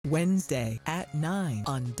Wednesday at 9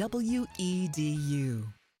 on WEDU.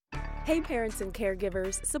 Hey parents and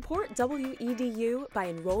caregivers, support WEDU by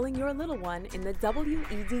enrolling your little one in the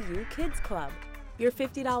WEDU Kids Club. Your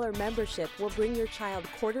 $50 membership will bring your child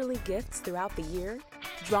quarterly gifts throughout the year,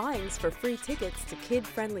 drawings for free tickets to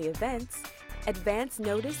kid-friendly events, advance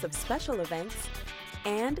notice of special events,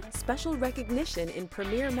 and special recognition in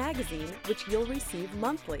Premier Magazine, which you'll receive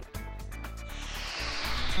monthly.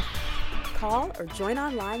 Call or join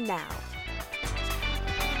online now.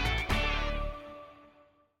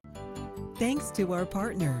 Thanks to our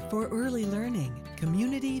partner for early learning,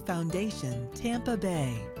 Community Foundation, Tampa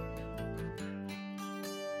Bay.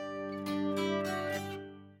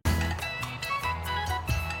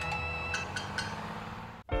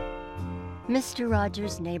 Mr.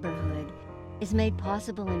 Rogers' Neighborhood is made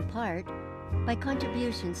possible in part by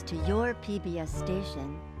contributions to your PBS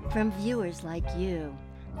station from viewers like you.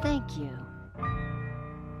 Thank you.